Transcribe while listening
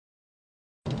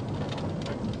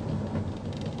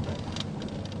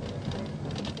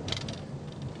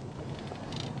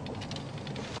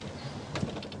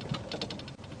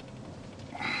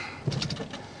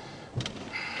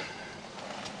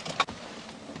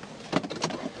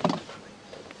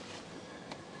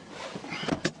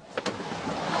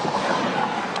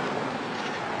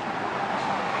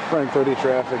Running 30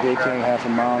 traffic, 18.5 a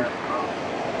mile.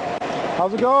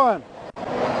 How's it going?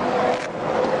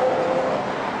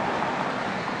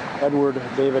 Edward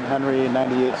David Henry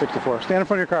 9864. Stand in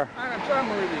front of your car.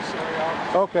 I'm really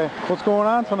sorry. Okay. What's going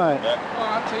on tonight? Oh,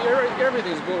 I'll tell you,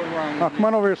 everything's going wrong. Oh, come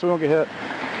on over here so we don't get hit.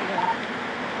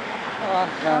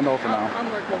 Yeah. I know for now. I'm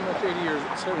like almost 80 years,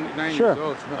 79 sure. years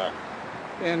old.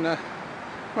 And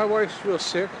my wife's real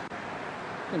sick,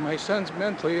 and my son's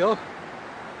mentally ill.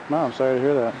 No, I'm sorry to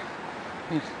hear that.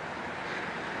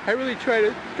 I really try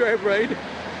to drive right,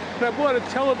 and I bought a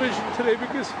television today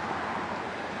because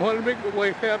I want to make my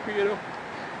wife happy, you know.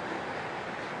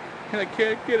 And I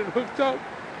can't get it hooked up,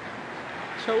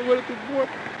 so I went to Fort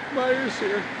Myers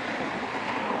here.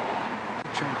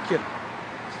 I'm trying to get him.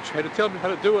 Try to tell me how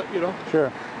to do it, you know.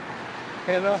 Sure.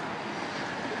 And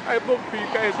I vote for you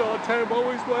guys all the time.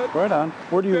 Always want. Right on.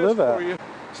 Where do you live at? For you.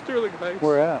 Sterling Heights.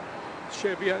 Where at?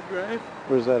 Cheviot Drive.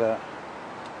 Where's that at?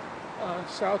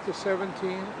 South of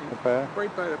 17. Okay.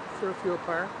 Right by the Fairfield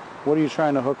Park. What are you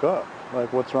trying to hook up?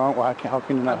 Like, what's wrong? How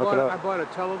can you not hook it up? I bought a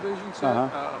television set,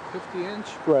 50-inch.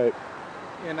 Right.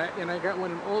 And I got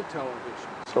one of old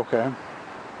televisions. Okay.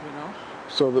 You know.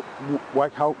 So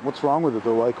what's wrong with it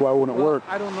though? Like, why wouldn't it work?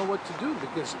 I don't know what to do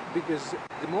because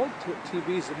the old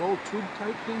TVs, the old tube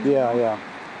type things. Yeah, you know,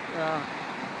 yeah.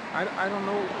 I don't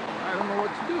know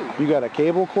what to do. You got a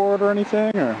cable cord or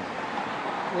anything, or?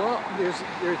 Well, there's a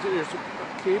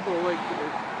cable like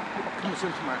that comes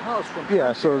into my house from.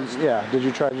 Yeah. So yeah. Did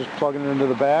you try just plugging it into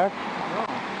the back?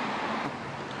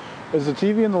 No. Is the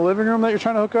TV in the living room that you're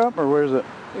trying to hook up, or where is it?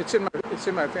 It's in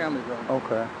my family room.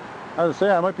 Okay. I was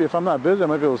saying, I might be, if I'm not busy, I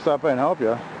might be able to stop by and help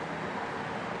you.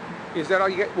 Is that all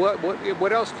you get?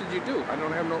 What else did you do? I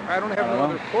don't have no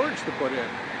other cords to put in.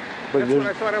 But that's what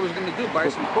I thought I was going to do, buy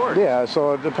some cords. Yeah,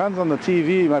 so it depends on the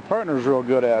TV. My partner's real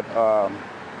good at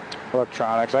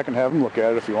electronics. I can have him look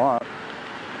at it if you want.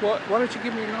 Well, why don't you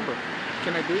give me your number?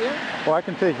 Can I do that? Well, I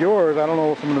can take yours. I don't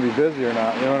know if I'm going to be busy or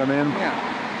not. You know what I mean? Yeah.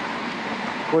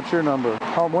 What's your number?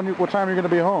 What time are you going to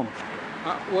be home?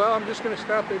 Well, I'm just going to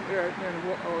stop in Kroger.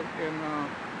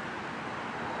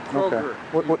 Okay.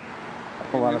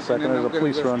 Hold on a second. There's a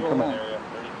police run. Come on.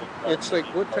 It's like,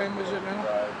 what time is it now?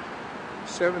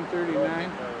 7:39.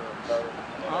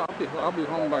 I'll be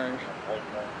home by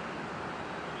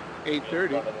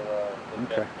 8:30.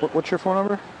 Okay. What's your phone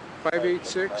number?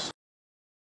 586.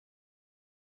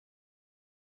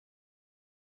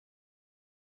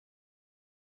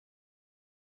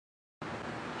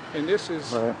 And this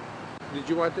is. Right. Did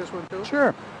you want this one too?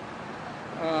 Sure.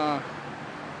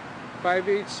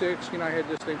 586. You know, I had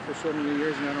this thing for so many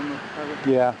years, and I don't know how to.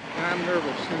 Yeah. And I'm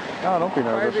nervous. No, don't be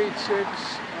nervous.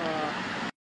 586.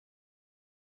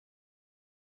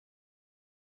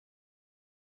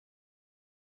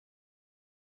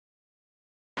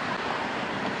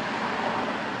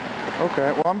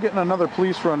 Okay. Well, I'm getting another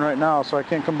police run right now, so I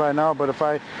can't come by now. But if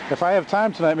I have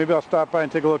time tonight, maybe I'll stop by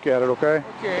and take a look at it. Okay?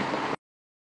 Okay.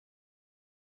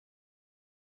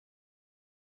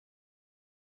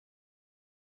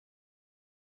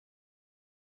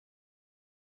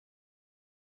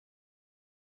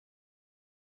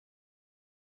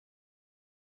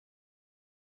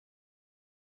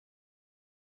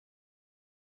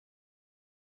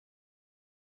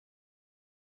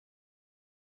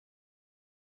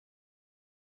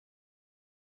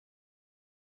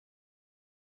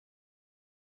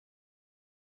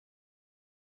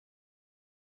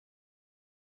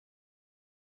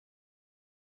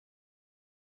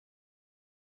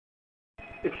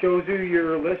 It shows you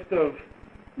your list of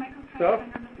stuff,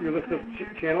 your list of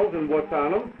channels and what's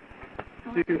on them.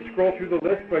 So you can scroll through the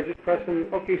list by just pressing.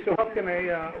 Okay, so how can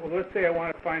I, well, let's say I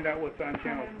want to find out what's on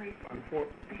channel,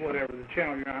 whatever, the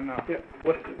channel you're on now. Yeah.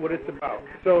 What it's about.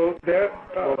 So that,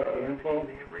 info.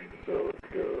 So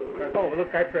let's go. Oh,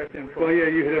 look, I pressed info. Well, yeah,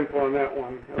 you hit info on that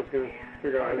one. I was going to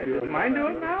figure out how to do it. Does mine do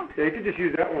it now? Yeah, you could just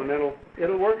use that one.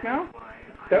 It'll work now?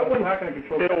 That one's not going to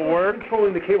control. It'll work.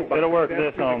 Controlling the cable box. It'll work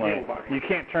this only. You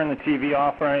can't turn the TV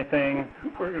off or anything.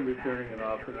 We're going to be turning it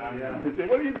off for now. Yeah.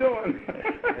 What are you doing?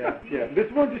 Yeah. This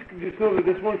one just know that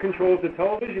this one controls the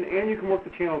television and you can work the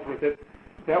channels with it.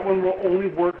 That one will only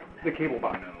work the cable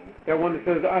box. That one that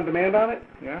says on demand on it.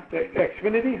 Yeah. The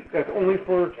Xfinity. That's only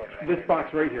for this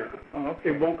box right here. Oh,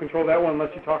 okay. It won't control that one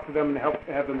unless you talk to them and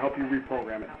have them help you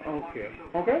reprogram it. Okay.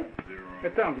 Okay.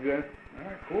 That sounds good. All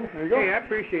right, cool. There you go. Hey, I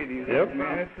appreciate you. Yep.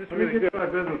 Man, it's Let me get my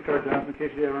business card down in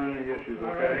case you ever run any issues,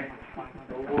 okay?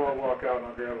 We'll all walk out and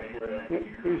I'll grab it for you.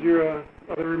 Here's your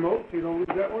other remote, so you don't lose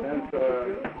that one. That's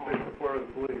the floor of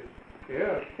the police.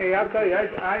 Yeah. Hey, I'll tell you,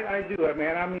 I do it,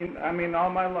 man. I mean, all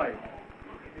my life.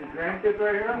 Your grandkids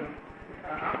right here?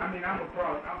 I mean, I'm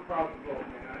proud to vote,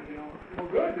 man, you know. Well,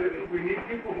 good. We need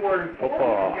people who are informed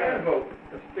Football. who can vote.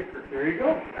 A sticker. There you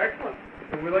go. Excellent.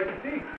 And we like to see.